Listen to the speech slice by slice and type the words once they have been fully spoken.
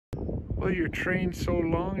Well, you're trained so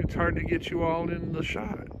long, it's hard to get you all in the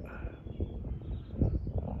shot.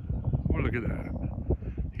 Oh, look at that.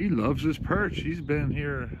 He loves his perch. He's been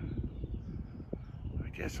here, I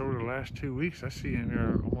guess, over the last 2 weeks. I see him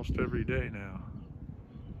here almost every day now.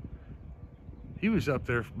 He was up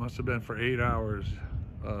there, must have been for 8 hours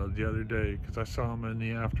the other day, because I saw him in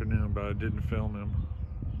the afternoon, but I didn't film him.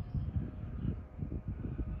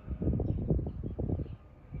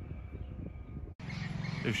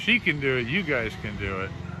 If she can do it, you guys can do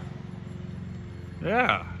it.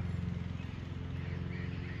 Yeah.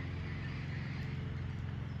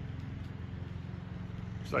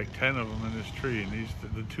 There's like 10 of them in this tree, and these are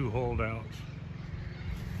the 2 holdouts.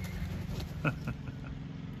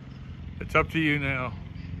 It's up to you now.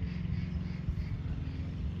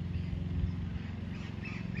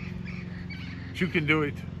 But you can do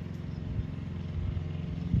it.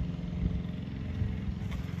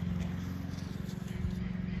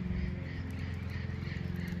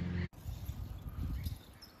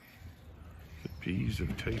 The bees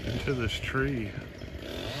have taken to this tree.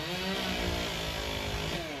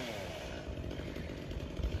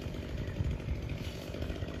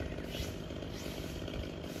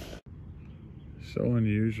 So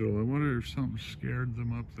unusual. I wonder if something scared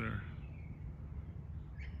them up there.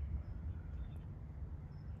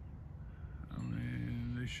 I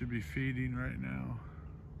mean, they should be feeding right now.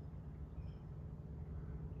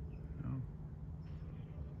 No.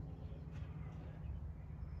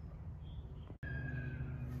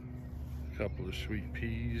 A couple of sweet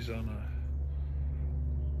peas on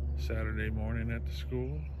a Saturday morning at the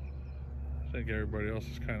school. I think everybody else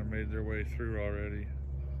has kind of made their way through already.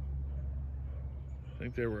 I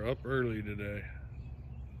think they were up early today.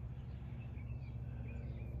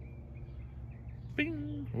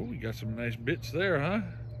 Bing! Oh, we got some nice bits there, huh?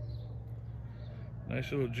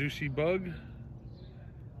 Nice little juicy bug.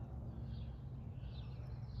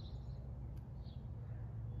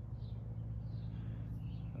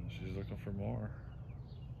 She's looking for more.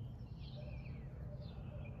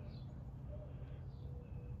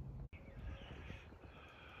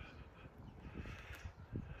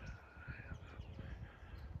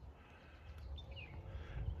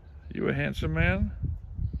 You a handsome man?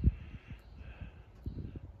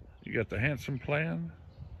 You got the handsome plan?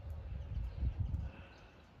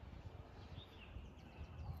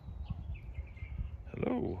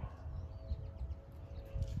 Hello.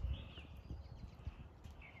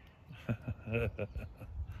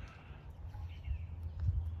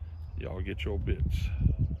 Y'all get your bits.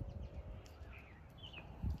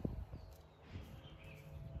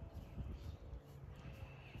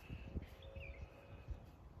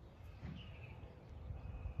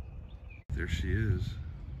 There she is.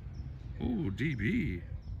 Oh, DB.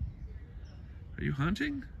 Are you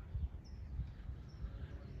hunting?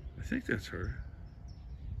 I think that's her.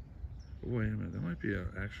 Oh, wait a minute, that might be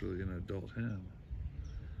actually an adult hen.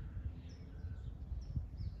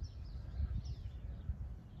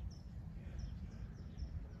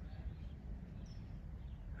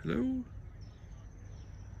 Hello?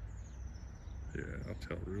 Yeah, I'll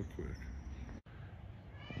tell real quick.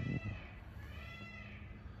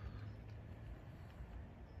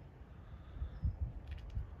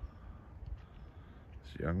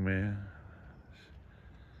 This young man,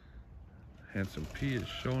 Handsome P, is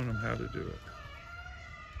showing him how to do it.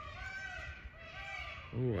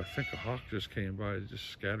 Oh, I think a hawk just came by. It just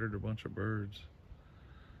scattered a bunch of birds.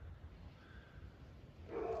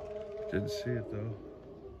 Didn't see it though.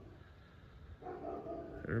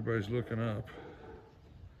 Everybody's looking up.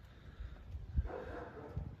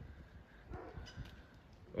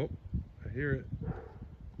 Oh, I hear it.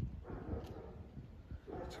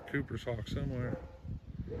 It's a Cooper's hawk somewhere.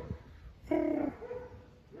 Oh.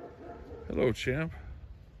 Hello, champ.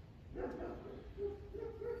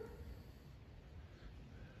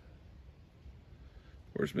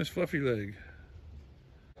 Where's Miss Fluffy Leg?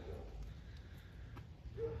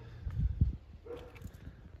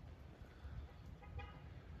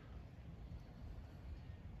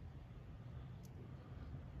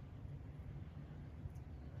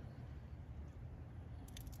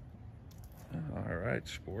 All right,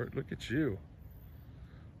 sport, look at you.